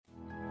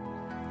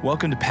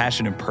Welcome to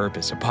Passion and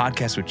Purpose, a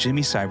podcast with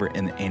Jimmy Cyber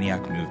and the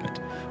Antioch Movement.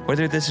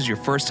 Whether this is your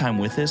first time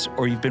with us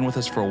or you've been with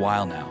us for a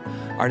while now,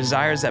 our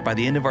desire is that by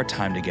the end of our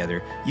time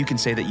together, you can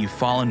say that you've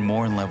fallen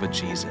more in love with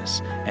Jesus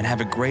and have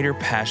a greater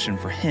passion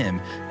for Him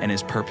and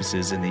His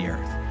purposes in the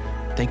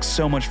earth. Thanks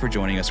so much for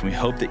joining us, and we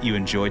hope that you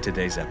enjoyed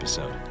today's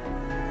episode.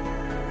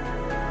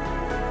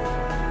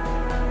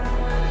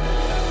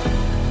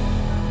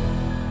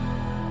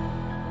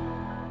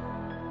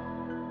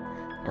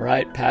 All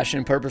right, Passion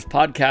and Purpose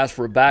Podcast.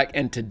 We're back,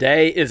 and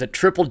today is a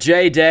Triple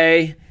J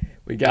day.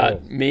 We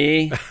got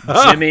me,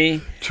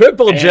 Jimmy,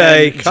 Triple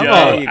J. Come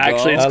on!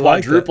 Actually, it's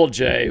quadruple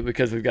J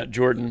because we've got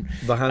Jordan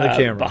behind the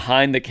camera.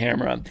 Behind the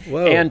camera.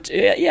 Whoa. And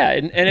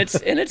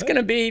it's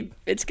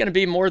gonna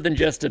be more than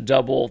just a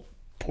double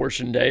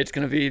portion day. It's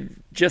gonna be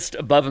just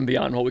above and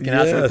beyond what we can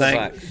ask or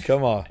think.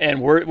 Come on!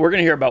 And we're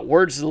gonna hear about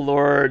words of the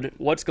Lord,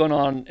 what's going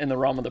on in the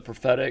realm of the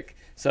prophetic.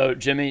 So,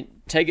 Jimmy,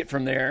 take it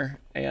from there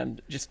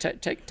and just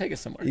take us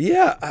somewhere.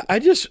 Yeah, I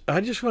just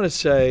want to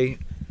say,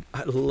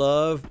 I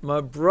love my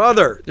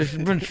brother. This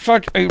has been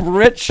such a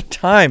rich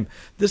time.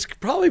 This is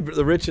probably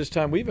the richest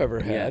time we've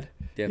ever had.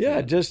 Yeah,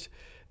 just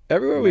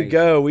everywhere we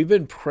go, we've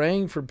been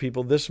praying for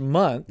people this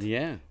month.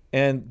 Yeah.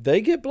 And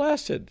they get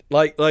blasted.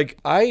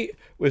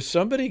 If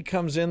somebody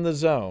comes in the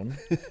zone,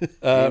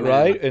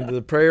 right, into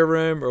the prayer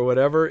room or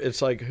whatever,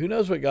 it's like, who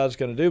knows what God's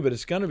going to do, but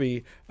it's going to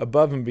be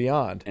above and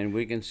beyond. And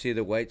we can see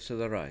the whites of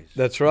their eyes.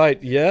 That's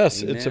right.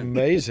 Yes, Amen. It's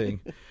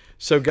amazing.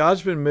 So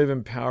God's been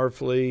moving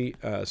powerfully,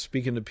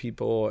 speaking to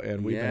people,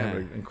 and we've been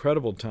having an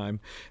incredible time.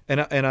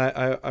 And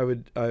I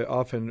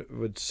often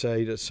would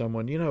say to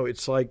someone,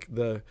 it's like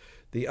the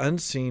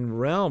unseen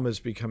realm is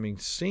becoming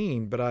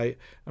seen, but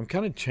I'm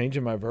kind of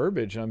changing my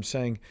verbiage. I'm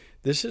saying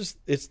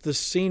it's the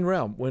seen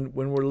realm. When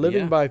we're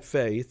living by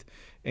faith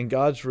and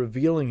God's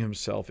revealing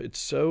Himself, it's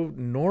so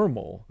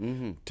normal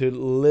to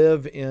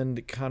live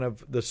in kind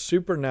of the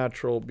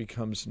supernatural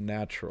becomes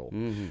natural.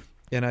 Mm-hmm.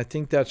 And I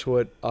think that's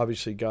what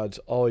obviously God's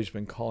always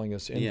been calling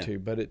us into,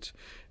 but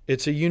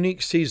it's a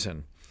unique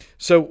season.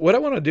 So what I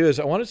want to do is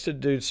I want us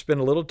to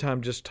spend a little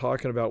time just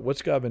talking about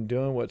what's God been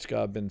doing, what's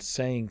God been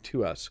saying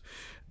to us.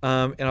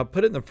 And I'll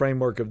put it in the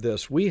framework of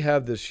this. We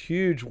have this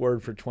huge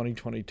word for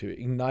 2022,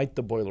 Ignite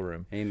the Boiler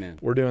Room. Amen.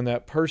 We're doing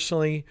that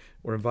personally.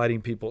 We're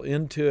inviting people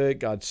into it.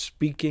 God's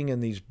speaking in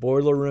these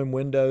boiler room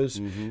windows.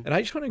 Mm-hmm. And I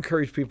just want to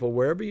encourage people,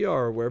 wherever you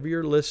are, wherever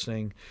you're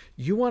listening,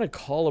 you want to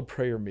call a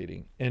prayer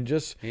meeting and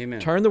just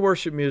turn the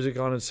worship music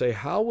on and say,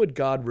 how would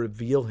God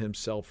reveal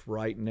Himself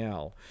right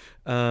now?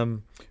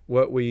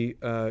 What we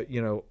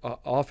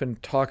often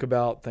talk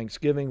about,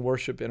 Thanksgiving,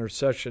 worship,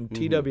 intercession,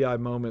 TWI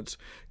moments.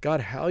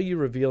 God, how are you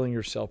revealing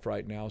yourself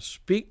right now?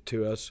 Speak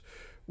to us.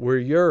 We're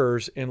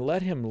yours, and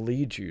let Him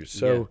lead you.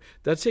 So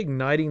that's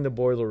igniting the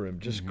boiler room,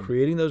 just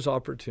creating those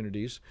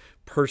opportunities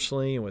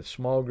personally and with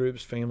small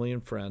groups, family,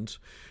 and friends.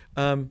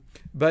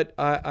 But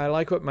I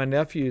like what my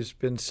nephew's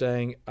been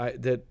saying,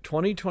 that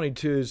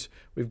 2022 is,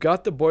 we've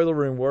got the boiler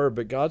room word,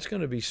 but God's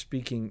going to be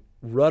speaking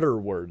rudder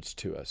words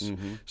to us.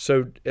 Mm-hmm.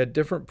 So at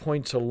different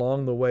points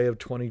along the way of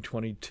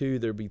 2022,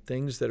 there'll be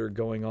things that are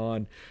going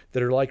on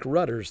that are like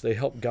rudders. They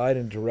help guide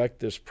and direct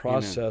this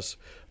process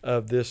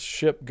of this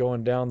ship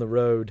going down the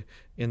road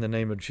in the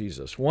name of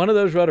Jesus. One of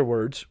those rudder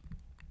words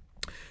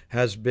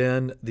has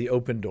been the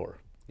open door.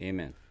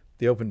 Amen.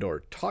 The open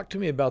door. Talk to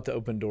me about the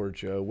open door,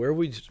 Joe. Where have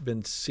we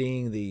been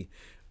seeing the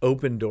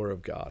open door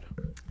of God?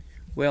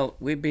 Well,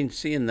 we've been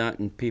seeing that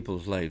in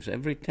people's lives.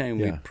 Every time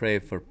we pray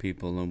for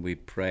people and we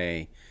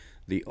pray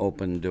the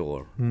open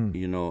door,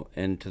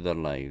 into their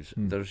lives,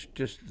 there's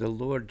just, the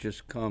Lord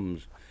just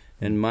comes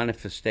in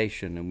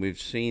manifestation, and we've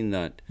seen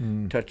that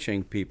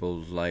touching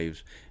people's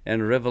lives.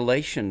 And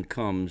revelation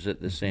comes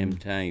at the same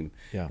time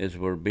as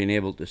we're being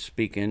able to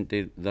speak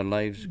into their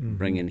lives,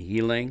 bringing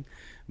healing,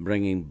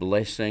 bringing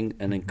blessing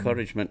and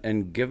encouragement,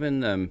 and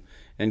giving them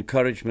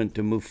encouragement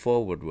to move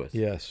forward with.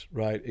 Yes,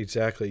 right,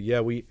 exactly.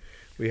 Yeah, we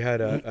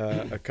had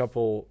a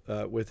couple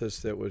with us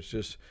that was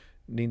just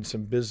needing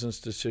some business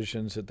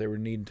decisions that they were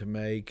needing to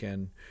make,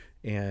 and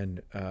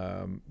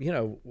a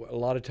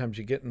lot of times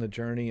you get in the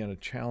journey and a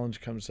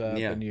challenge comes up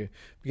and you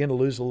begin to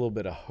lose a little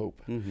bit of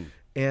hope. Mm-hmm.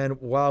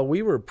 And while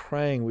we were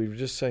praying, we were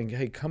just saying,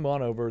 hey, come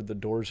on over, the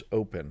door's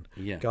open.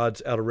 Yeah.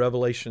 God's out of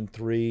Revelation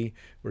 3,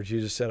 where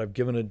Jesus said, I've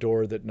given a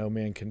door that no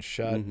man can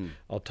shut. Mm-hmm.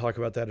 I'll talk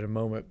about that in a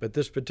moment. But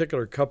this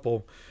particular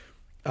couple,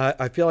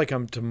 I feel like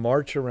I'm to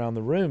march around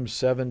the room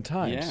 7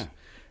 times. Yeah.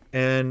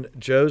 And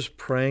Joe's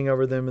praying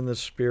over them in the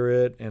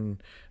Spirit,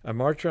 and I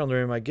march around the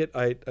room. I get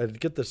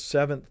the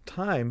 7th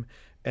time,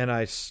 and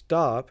I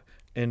stop,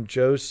 and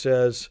Joe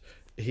says,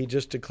 he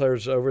just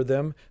declares over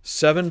them,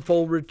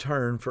 7-fold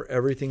return for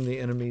everything the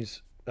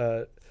enemy's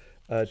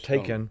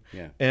taken.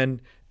 Yeah.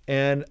 And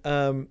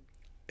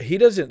he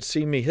doesn't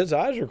see me. His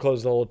eyes are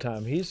closed the whole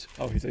time. He's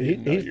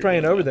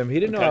praying over them. He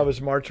didn't know I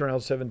was marching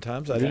around 7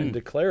 times. I didn't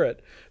declare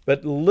it.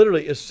 But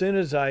literally, as soon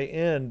as I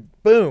end,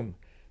 boom,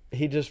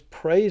 he just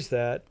prays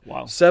that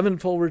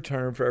 7-fold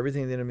return for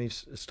everything the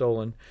enemy's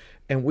stolen.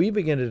 and we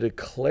begin to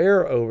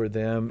declare over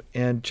them,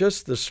 and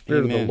just the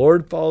Spirit Amen. of the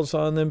Lord falls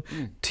on them,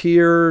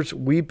 tears,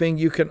 weeping.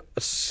 You can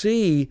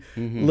see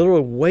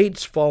little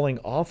weights falling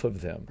off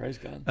of them. Praise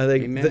God.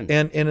 Amen.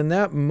 And in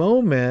that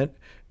moment,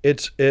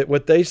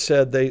 what they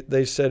said,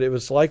 they said it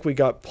was like we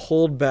got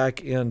pulled back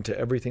into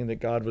everything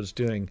that God was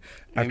doing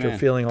after Amen.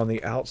 feeling on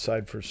the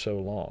outside for so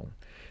long.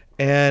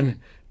 And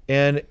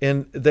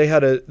they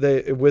had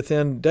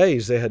within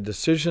days, they had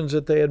decisions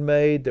that they had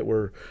made that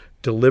were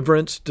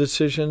deliverance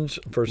decisions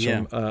for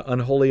some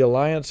unholy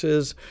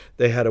alliances.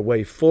 They had a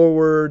way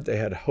forward. They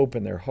had hope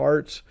in their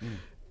hearts.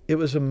 It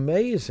was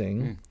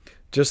amazing,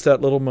 just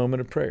that little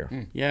moment of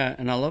prayer. Yeah,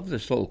 and I love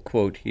this little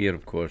quote here,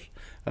 of course,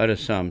 out of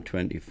Psalm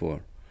 24.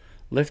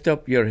 Lift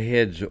up your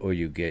heads, O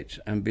you gates,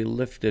 and be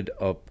lifted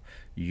up,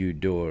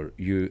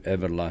 you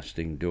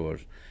everlasting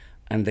doors,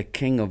 and the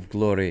King of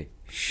glory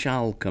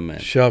shall come in.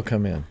 Shall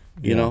come in.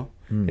 You know,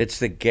 it's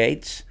the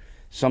gates.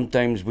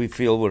 Sometimes we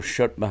feel we're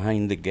shut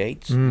behind the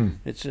gates.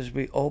 It's as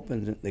we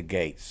open the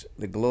gates.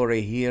 The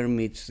glory here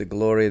meets the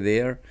glory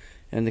there,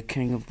 and the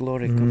King of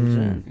glory comes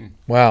in.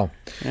 Wow.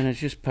 And it's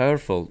just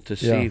powerful to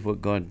see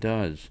what God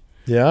does.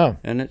 Yeah.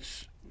 And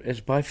it's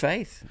by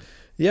faith.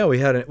 Yeah, we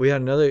had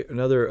another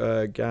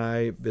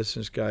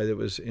business guy that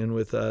was in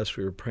with us.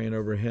 We were praying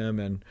over him,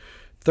 and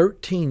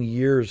 13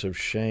 years of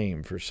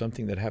shame for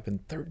something that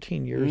happened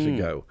 13 years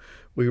ago.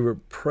 We were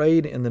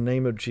prayed in the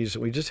name of Jesus.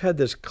 We just had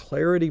this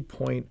clarity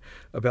point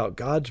about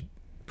God's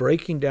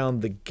breaking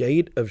down the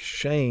gate of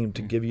shame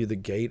to give you the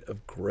gate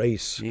of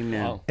grace.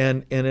 Amen. Wow.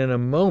 And in a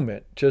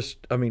moment,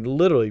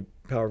 literally,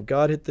 power of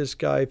God hit this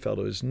guy, fell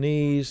to his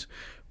knees,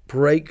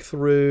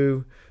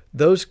 breakthrough.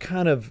 Those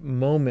kind of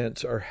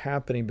moments are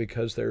happening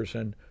because there's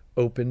an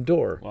open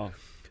door. Wow.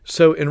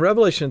 So in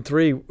Revelation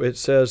 3, it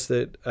says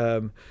that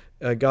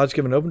God's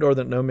given an open door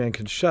that no man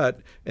can shut.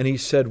 And he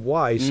said,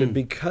 why? He said,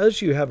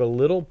 because you have a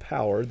little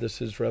power.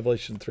 This is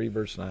Revelation 3,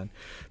 verse 9.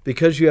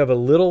 Because you have a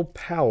little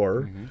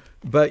power,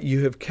 but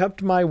you have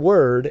kept my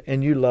word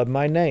and you love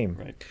my name.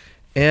 Right.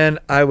 And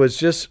I was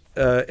just,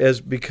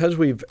 because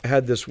we've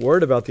had this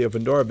word about the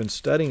open door, I've been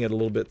studying it a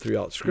little bit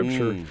throughout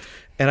Scripture.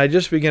 And I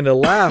just began to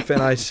laugh,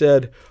 and I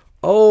said,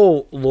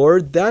 oh,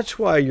 Lord, that's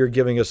why you're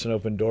giving us an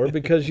open door,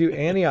 because you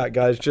Antioch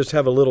guys just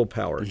have a little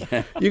power.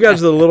 You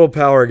guys are the little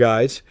power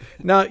guys.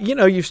 Now,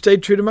 you've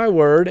stayed true to my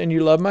word, and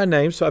you love my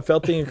name, so I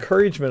felt the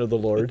encouragement of the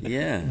Lord.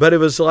 Yeah. But it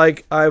was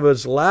like I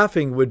was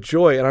laughing with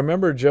joy. And I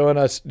remember Joe and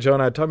I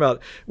talking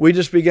about, we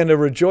just began to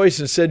rejoice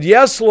and said,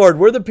 yes, Lord,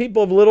 we're the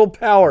people of little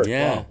power.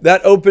 Yeah.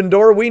 That open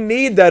door, we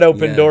need that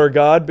open Yeah. door,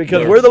 God, because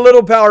Lord. we're the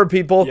little power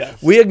people. Yes.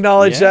 We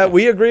acknowledge Yeah. that.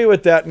 We agree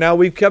with that. Now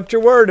we've kept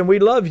your word, and we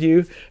love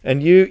you,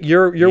 and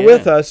you're with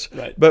us.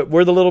 Right. But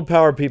we're the little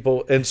power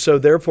people, and so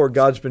therefore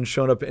God's been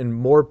shown up in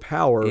more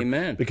power.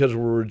 Amen. Because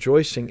we're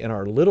rejoicing in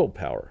our little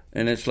power.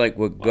 And it's like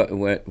what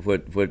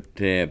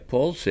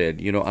Paul said,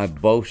 I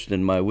boast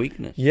in my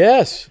weakness.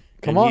 Yes.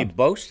 Come and on. he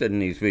boasted in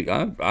his weak.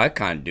 I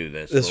can't do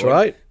this. That's Lord.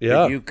 right. But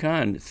Yeah. you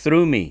can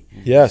through me.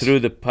 Yes.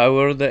 Through the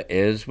power that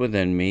is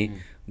within me,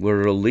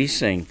 we're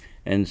releasing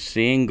and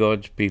seeing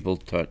God's people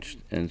touched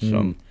in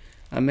some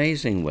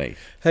amazing ways.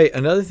 Hey,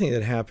 another thing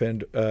that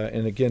happened,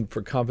 and again,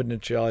 for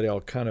confidentiality,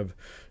 I'll kind of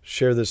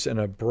share this in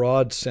a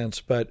broad sense,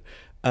 but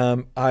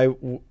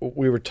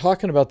we were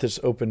talking about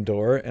this open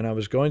door, and I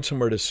was going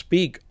somewhere to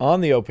speak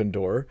on the open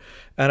door,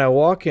 and I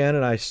walk in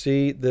and I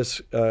see this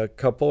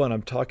couple, and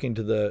I'm talking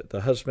to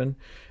the husband,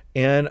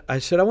 and I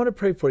said, I want to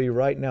pray for you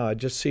right now. I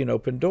just see an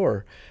open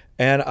door.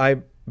 And I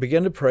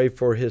began to pray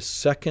for his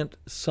second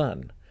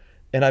son.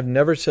 And I've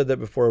never said that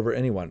before over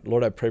anyone.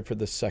 Lord, I pray for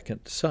the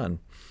second son.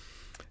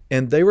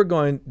 And they were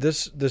going,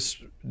 this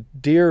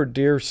dear,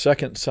 dear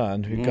second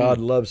son, who God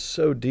loves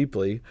so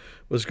deeply,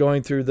 was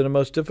going through the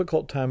most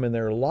difficult time in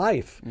their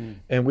life.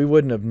 And we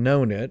wouldn't have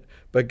known it,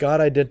 but God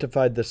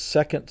identified the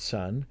second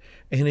son.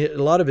 And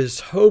a lot of his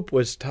hope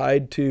was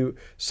tied to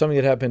something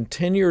that happened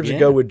 10 years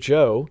ago with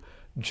Joe.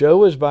 Joe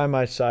was by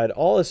my side.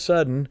 All of a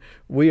sudden,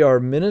 we are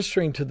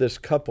ministering to this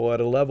couple at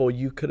a level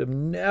you could have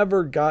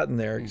never gotten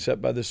there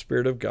except by the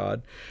Spirit of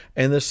God.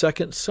 And the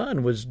second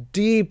son was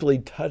deeply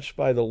touched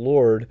by the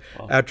Lord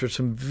after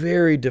some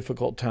very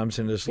difficult times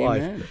in his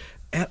life.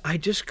 And I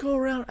just go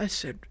around, I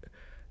said,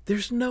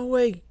 there's no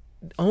way,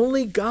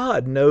 only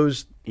God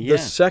knows the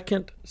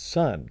second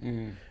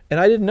son. And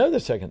I didn't know the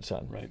second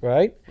son,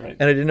 right?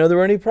 And I didn't know there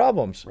were any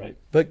problems.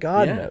 But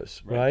God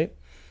knows, right?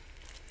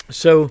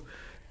 So,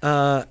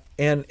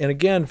 and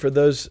again, for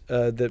those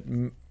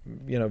that,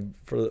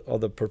 for all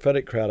the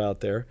prophetic crowd out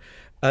there,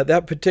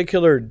 that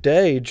particular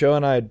day, Joe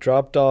and I had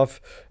dropped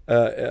off,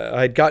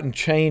 I had gotten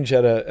change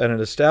at an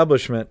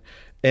establishment,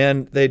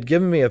 and they'd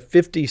given me a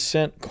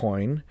 50-cent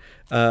coin,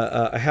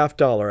 a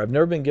 $50. I've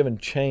never been given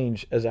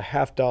change as a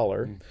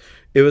 $50.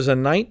 It was a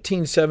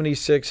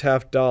 1976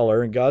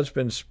 $50, and God's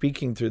been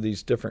speaking through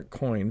these different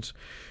coins.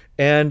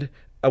 And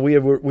we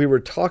were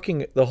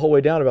talking the whole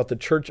way down about the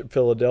church at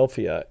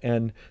Philadelphia,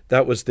 and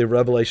that was the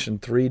Revelation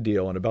 3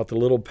 deal, and about the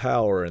little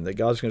power, and that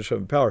God's going to show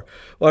them power.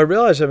 Well, I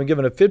realized I've been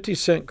given a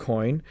 50-cent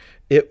coin,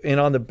 and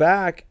on the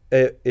back,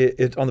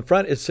 on the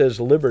front it says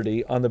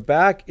Liberty. On the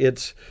back,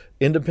 it's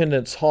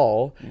Independence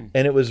Hall,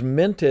 and it was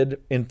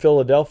minted in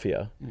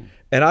Philadelphia.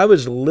 And I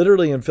was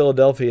literally in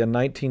Philadelphia in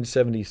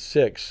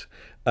 1976.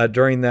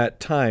 During that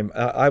time,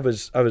 I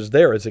was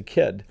there as a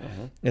kid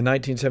in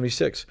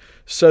 1976.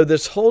 So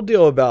this whole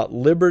deal about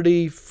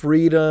liberty,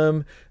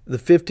 freedom, the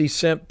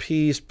 50-cent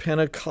piece,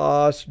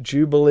 Pentecost,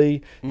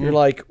 Jubilee, you're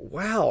like,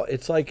 wow!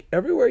 It's like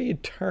everywhere you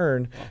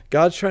turn,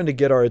 God's trying to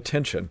get our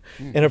attention.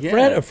 And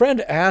a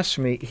friend asked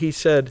me. He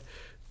said,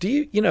 "Do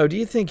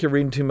you think you're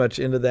reading too much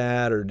into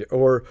that,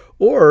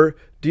 or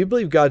do you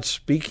believe God's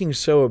speaking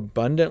so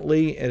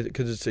abundantly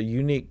because it's a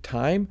unique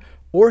time?"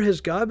 Or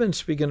has God been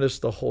speaking to us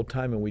the whole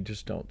time and we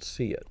just don't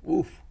see it?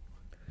 Oof.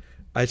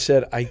 I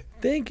said, I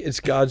think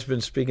it's God's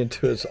been speaking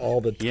to us all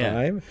the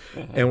time,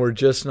 and we're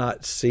just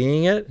not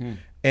seeing it.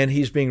 And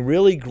he's being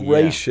really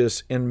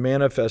gracious in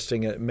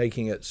manifesting it,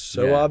 making it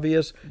so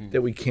obvious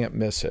that we can't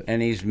miss it.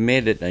 And he's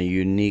made it a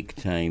unique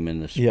time in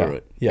the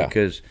Spirit.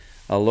 Because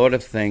a lot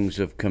of things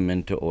have come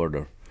into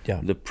order.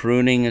 The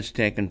pruning has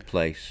taken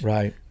place.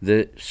 Right.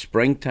 The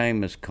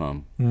springtime has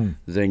come.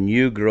 The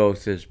new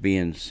growth is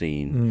being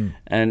seen.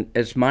 And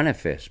it's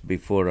manifest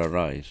before our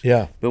eyes.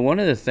 But one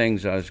of the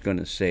things I was going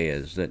to say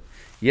is that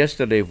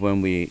yesterday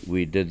when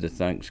we did the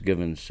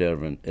Thanksgiving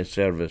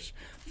service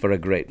for a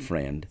great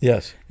friend,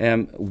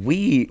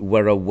 we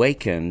were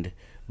awakened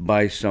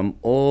by some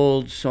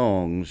old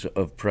songs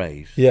of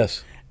praise.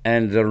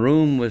 And the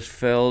room was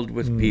filled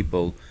with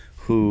people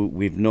who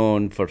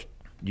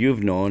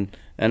you've known,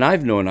 and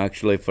I've known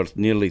actually for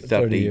nearly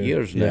 30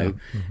 years now.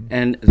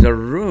 And the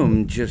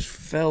room just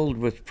filled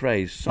with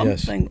praise.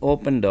 Something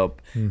opened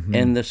up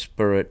in the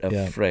Spirit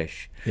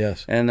afresh.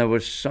 And there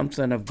was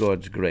something of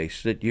God's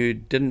grace that you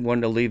didn't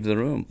want to leave the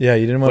room. You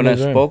didn't want to leave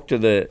the room. When I spoke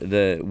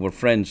to our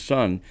friend's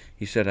son,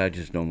 he said, I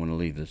just don't want to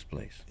leave this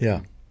place.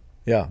 The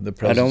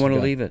presence I don't want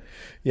to leave it.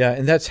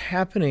 And that's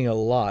happening a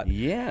lot.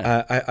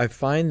 I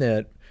find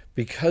that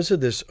because of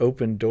this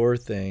open door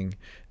thing,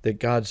 that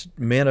God's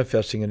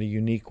manifesting in a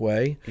unique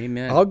way.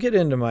 Amen. I'll get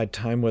into my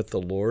time with the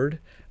Lord.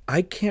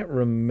 I can't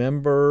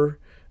remember,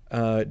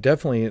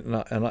 definitely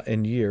not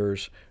in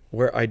years,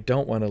 where I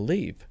don't want to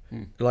leave.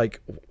 Like,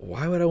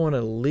 why would I want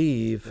to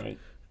leave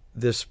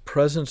this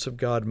presence of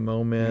God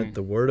moment,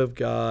 the Word of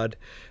God?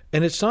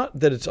 And it's not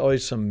that it's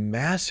always some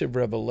massive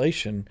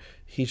revelation.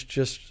 He's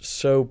just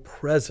so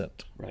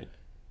present.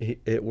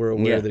 We're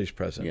aware that he's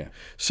present.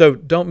 So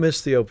don't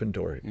miss the open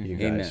door, you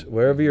guys.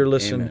 Wherever you're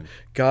listening,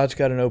 God's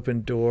got an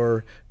open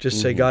door.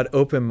 Just say, God,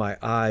 open my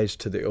eyes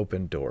to the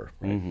open door.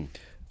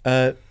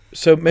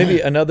 So maybe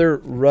another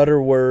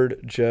rudder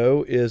word,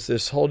 Joe, is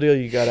this whole deal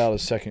you got out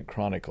of 2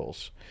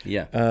 Chronicles.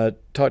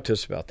 Talk to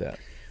us about that.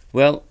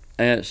 Well,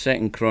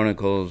 2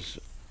 Chronicles,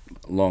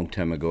 a long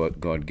time ago,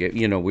 God gave.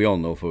 We all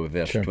know for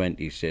verse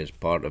 20 says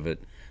part of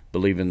it,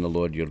 believe in the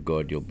Lord your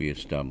God, you'll be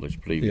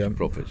established. Believe his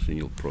prophets and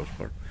you'll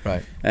prosper.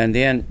 And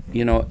then,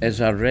 as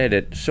I read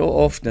it, so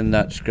often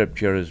that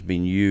scripture has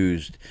been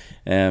used.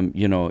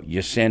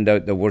 You send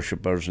out the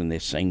worshipers and they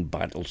sing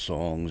battle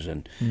songs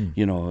and,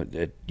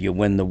 you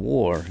win the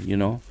war,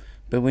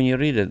 But when you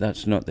read it,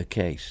 that's not the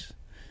case.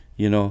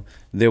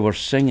 They were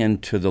singing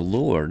to the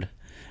Lord.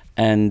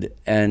 And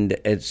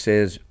it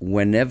says,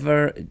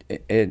 whenever,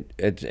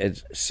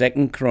 it's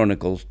 2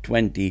 Chronicles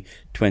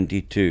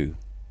 20:22.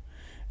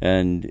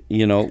 And,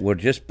 we're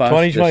just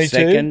past the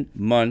second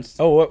month.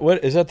 Oh,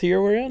 what is that the year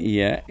we're in?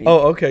 Yeah.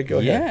 Oh, okay, go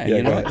ahead.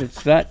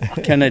 It's that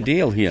kind of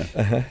deal here.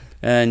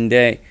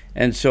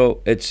 And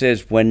so it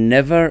says,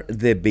 whenever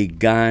they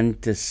began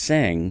to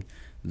sing,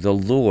 the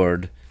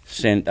Lord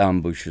sent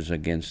ambushes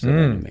against the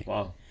enemy.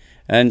 Wow.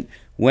 And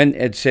when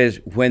it says,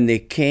 when they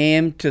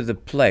came to the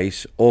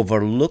place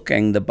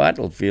overlooking the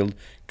battlefield,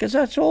 because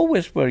that's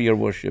always where your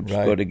worship's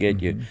got to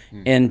get you,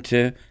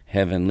 into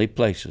heavenly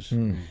places.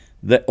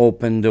 The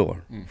open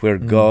door where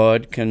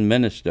God can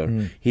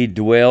minister. He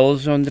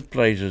dwells on the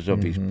praises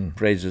of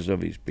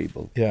his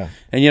people.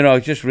 And I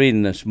was just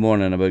reading this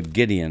morning about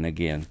Gideon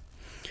again.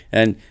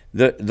 And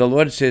the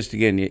Lord says to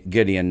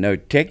Gideon, now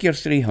take your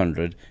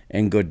 300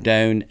 and go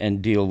down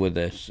and deal with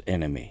this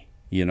enemy.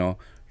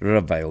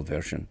 Reviled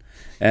version.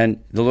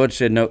 And the Lord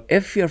said, now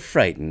if you're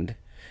frightened,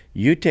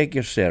 you take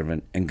your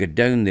servant and go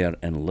down there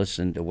and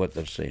listen to what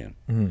they're saying.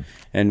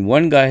 And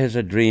one guy has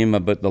a dream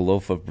about the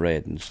loaf of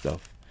bread and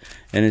stuff.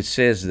 And it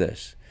says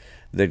this,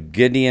 that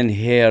Gideon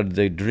heard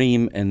the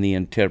dream and the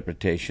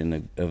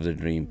interpretation of the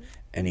dream,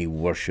 and he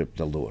worshipped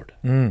the Lord.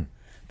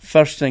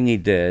 First thing he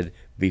did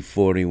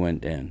before he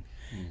went in.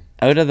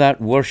 Out of that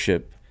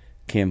worship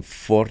came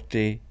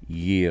 40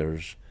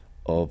 years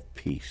of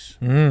peace.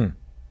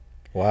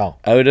 Wow.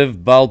 Out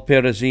of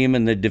Baal-perazim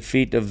and the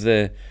defeat of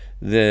the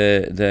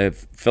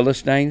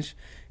Philistines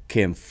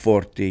came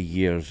 40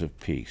 years of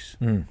peace.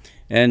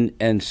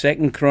 And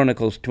 2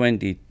 Chronicles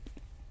 20,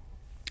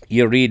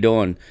 you read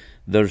on,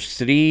 there's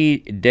 3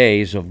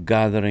 days of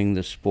gathering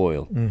the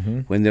spoil.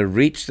 When they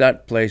reached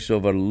that place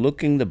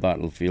overlooking the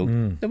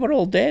battlefield, they were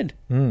all dead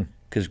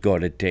because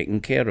God had taken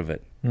care of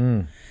it.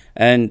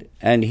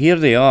 And here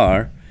they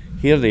are,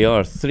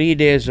 3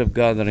 days of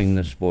gathering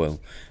the spoil.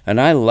 And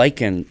I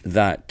liken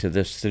that to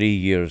this 3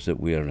 years that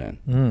we are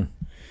in.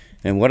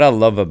 And what I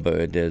love about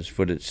it is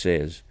what it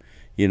says.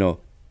 You know,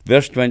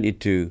 verse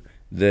 22,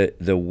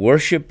 the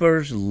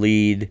worshippers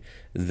lead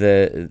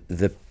the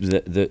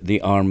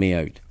army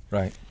out.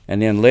 Right.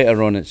 And then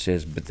later on it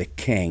says, but the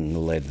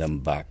king led them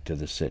back to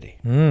the city.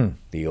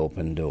 The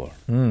open door.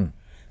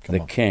 The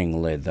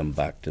king led them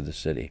back to the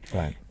city.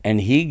 Right.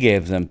 And he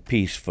gave them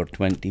peace for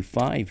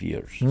 25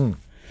 years.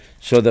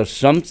 So there's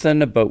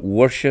something about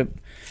worship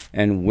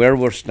and where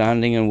we're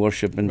standing in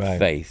worship and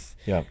faith.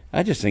 Yeah.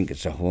 I just think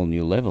it's a whole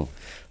new level.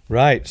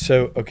 Right.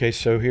 So, okay,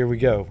 so here we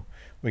go.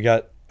 We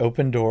got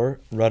open door,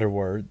 rudder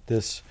word.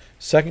 This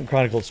 2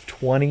 Chronicles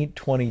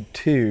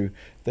 20:22,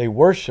 they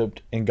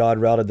worshipped and God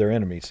routed their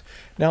enemies.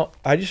 Now,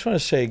 I just want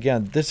to say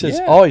again, this has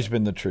always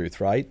been the truth,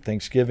 right?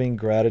 Thanksgiving,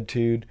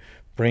 gratitude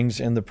brings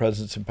in the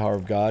presence and power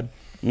of God.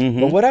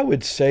 But what I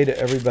would say to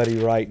everybody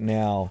right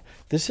now,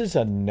 this is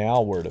a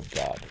now word of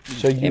God.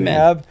 So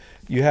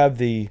you have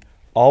the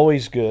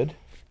always good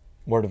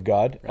word of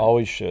God,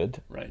 always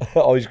should,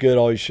 always good,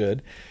 always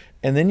should.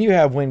 And then you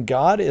have when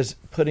God is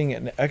putting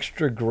an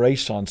extra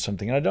grace on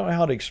something. And I don't know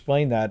how to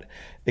explain that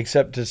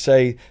except to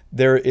say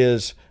there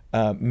is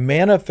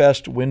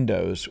manifest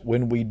windows.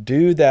 When we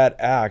do that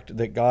act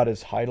that God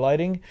is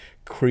highlighting,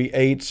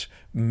 creates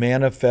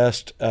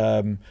manifest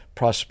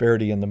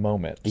prosperity in the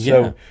moment.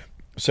 Yeah.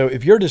 So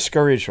if you're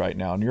discouraged right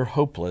now and you're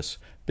hopeless,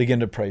 begin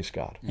to praise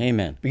God.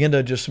 Amen. Begin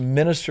to just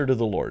minister to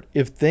the Lord.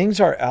 If things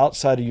are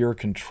outside of your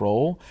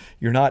control,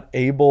 you're not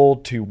able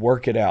to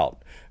work it out.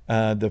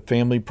 The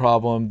family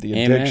problem, the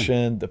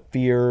addiction, the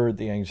fear,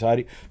 the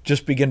anxiety,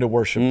 just begin to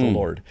worship the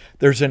Lord.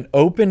 There's an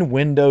open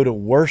window to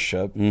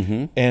worship,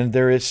 and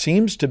there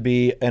seems to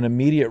be an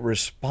immediate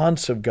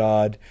response of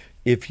God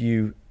if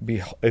you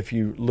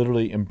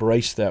literally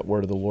embrace that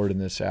word of the Lord in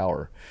this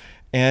hour.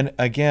 And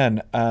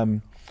again,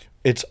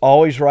 it's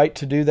always right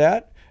to do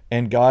that.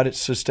 And God's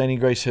sustaining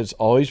grace has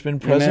always been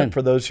present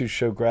for those who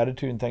show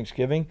gratitude and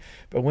thanksgiving.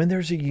 But when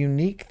there's a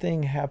unique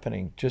thing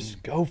happening,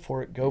 just go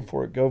for it, go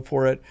for it, go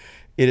for it.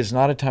 It is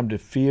not a time to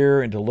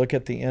fear and to look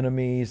at the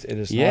enemies. It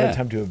is not a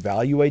time to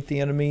evaluate the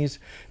enemies.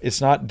 It's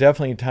not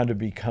definitely a time to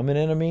become an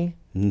enemy.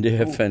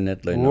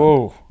 Definitely not.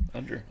 Whoa.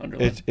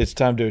 It's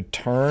time to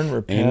turn,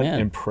 repent,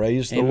 and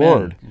praise the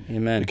Lord.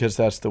 Amen. Because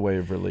that's the way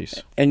of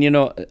release. And you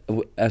know,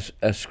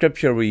 a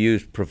scripture we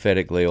use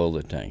prophetically all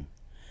the time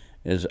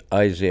is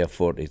Isaiah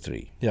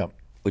 43. Yeah.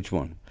 Which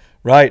one?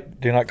 Right.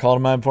 Do not call to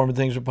mind former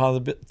things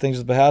upon the things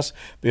of the past.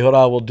 Behold,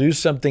 I will do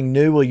something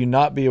new. Will you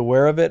not be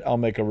aware of it? I'll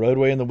make a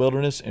roadway in the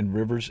wilderness and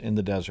rivers in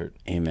the desert.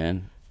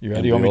 Amen. You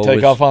ready? You want me to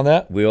take off on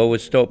that? We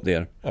always stop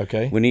there.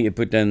 Okay. We need to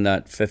put in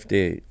that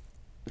 50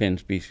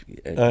 pence piece,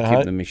 keep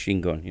the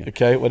machine going here.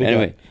 Okay. What do you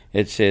Anyway,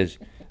 it says,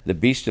 the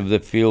beast of the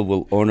field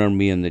will honor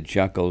me, and the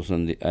jackals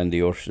and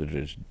the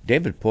ostriches.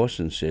 David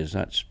Pawson says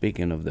that's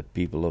speaking of the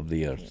people of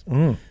the earth.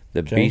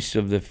 The beasts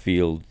of the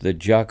field, the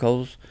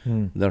jackals,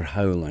 they're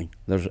howling.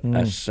 There's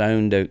a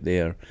sound out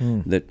there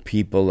that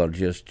people are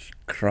just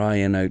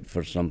crying out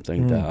for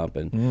something to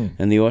happen.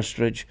 And the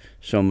ostrich,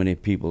 so many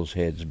people's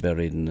heads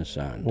buried in the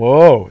sand.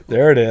 Whoa,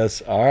 there it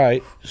is. All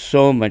right.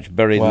 So much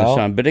buried in the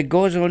sand. But it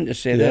goes on to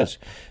say this,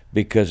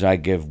 because I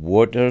give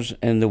waters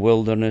in the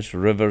wilderness,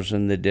 rivers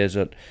in the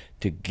desert,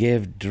 to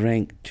give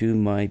drink to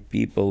my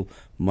people,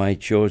 my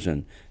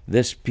chosen.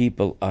 This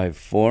people I've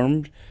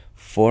formed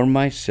for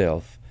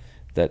myself,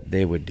 that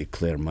they would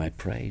declare my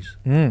praise.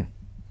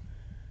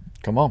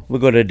 Come on.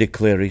 We've got to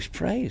declare his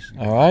praise.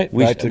 All right.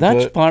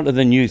 That's part of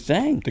the new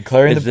thing.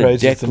 Declaring the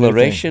praise. The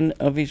declaration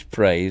of his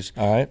praise.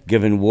 All right.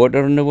 Giving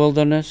water in the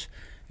wilderness.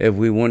 If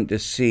we want to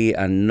see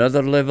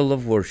another level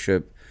of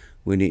worship,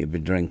 we need to be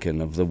drinking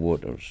of the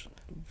waters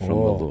from the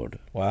Lord.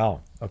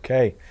 Wow.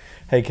 Okay.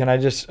 Hey, can I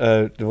just,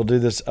 we'll do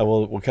this,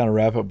 we'll kind of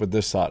wrap up with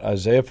this thought.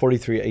 Isaiah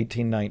 43,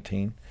 18,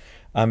 19.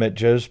 I'm at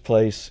Joe's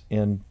place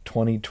in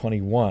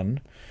 2021.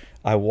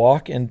 I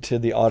walk into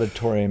the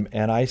auditorium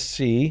and I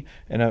see,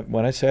 and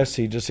when I say I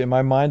see, just in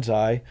my mind's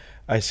eye,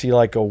 I see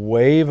like a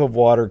wave of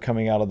water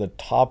coming out of the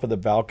top of the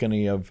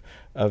balcony of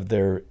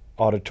their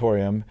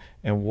auditorium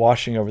and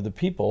washing over the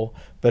people,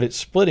 but it's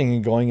splitting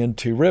and going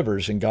into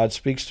rivers. And God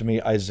speaks to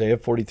me, Isaiah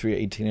 43,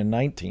 18 and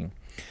 19.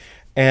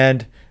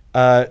 And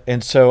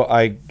so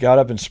I got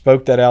up and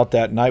spoke that out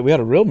that night. We had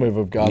a real move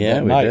of God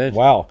that night. Did.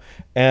 Wow.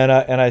 And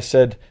I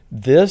said,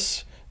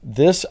 this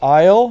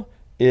aisle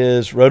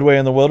is roadway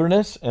in the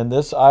wilderness, and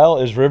this aisle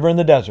is river in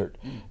the desert.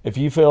 If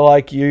you feel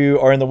like you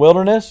are in the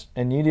wilderness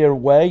and you need a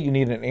way, you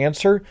need an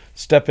answer,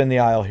 step in the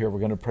aisle here. We're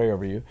going to pray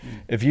over you.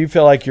 If you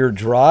feel like you're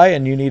dry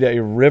and you need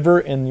a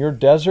river in your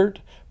desert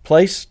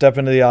place, step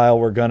into the aisle.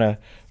 We're going to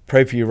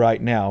pray for you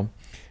right now.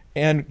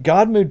 And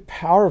God moved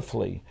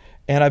powerfully.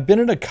 And I've been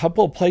in a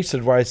couple of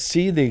places where I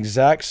see the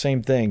exact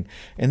same thing.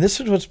 And this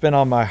is what's been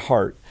on my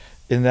heart,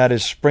 and that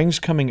is spring's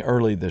coming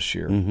early this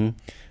year.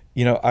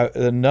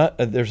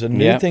 there's a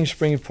new thing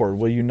springing forward.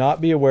 Will you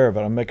not be aware of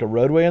it? I'll make a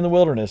roadway in the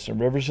wilderness and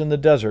rivers in the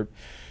desert.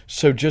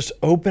 So just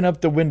open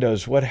up the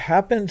windows. What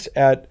happens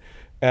at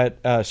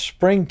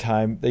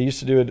springtime, they used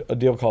to do a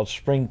deal called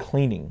spring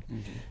cleaning.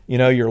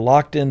 Mm-hmm. You're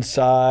locked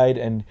inside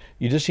and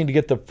you just need to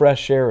get the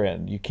fresh air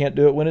in. You can't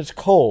do it when it's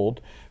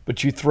cold,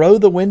 but you throw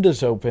the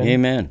windows open.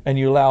 Amen. And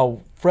you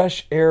allow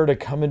fresh air to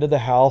come into the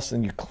house,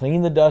 and you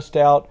clean the dust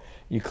out,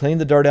 you clean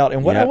the dirt out.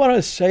 And what I want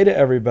to say to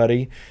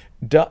everybody,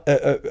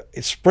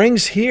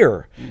 spring's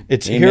here.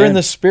 It's Amen. here in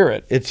the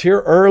spirit. It's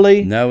here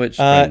early. No, it's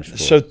spring.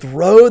 So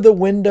throw the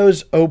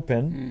windows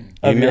open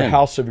of Amen. your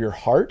house of your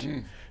heart,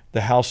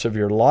 the house of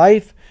your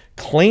life.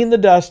 Clean the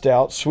dust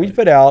out, sweep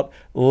it out,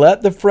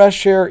 let the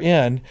fresh air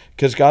in,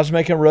 because God's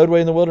making a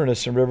roadway in the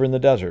wilderness and river in the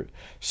desert.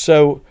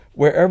 So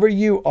wherever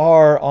you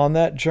are on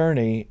that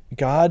journey,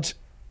 God's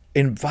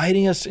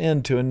inviting us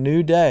into a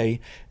new day,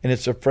 and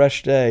it's a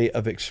fresh day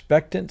of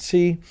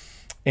expectancy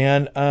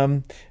and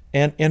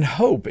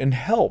hope and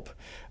help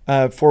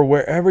for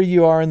wherever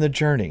you are in the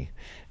journey.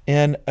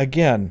 And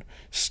again,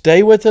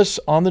 stay with us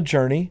on the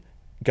journey.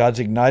 God's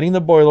igniting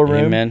the boiler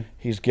room. Amen.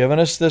 He's given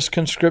us this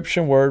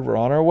conscription word. We're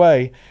on our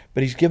way.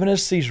 But he's given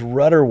us these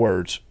rudder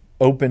words: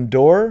 open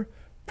door,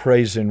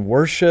 praise and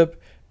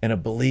worship, and a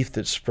belief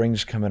that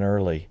spring's coming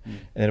early.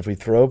 And if we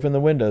throw open the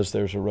windows,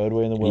 there's a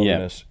roadway in the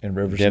wilderness and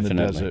rivers in the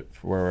desert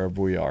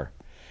wherever we are.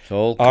 It's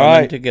all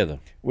coming together.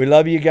 We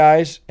love you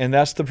guys, and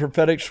that's the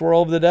prophetic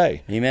swirl of the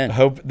day. Amen. I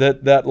hope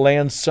that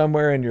lands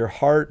somewhere in your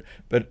heart,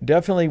 but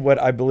definitely what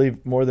I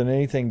believe more than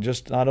anything,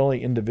 just not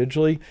only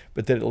individually,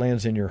 but that it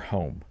lands in your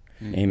home.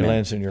 Amen. It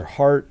lands in your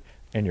heart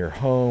and your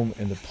home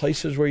and the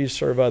places where you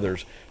serve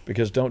others,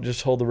 because don't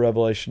just hold the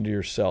revelation to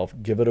yourself.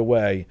 Give it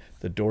away.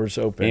 The door's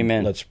open.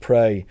 Amen. Let's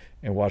pray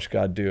and watch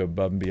God do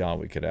above and beyond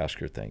we could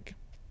ask or think.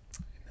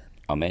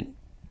 Amen.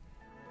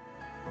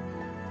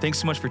 Thanks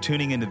so much for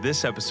tuning into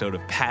this episode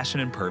of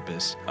Passion and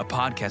Purpose, a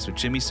podcast with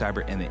Jimmy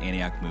Seibert and the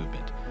Antioch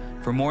Movement.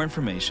 For more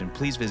information,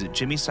 please visit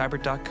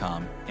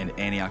jimmyseibert.com and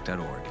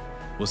antioch.org.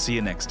 We'll see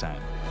you next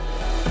time.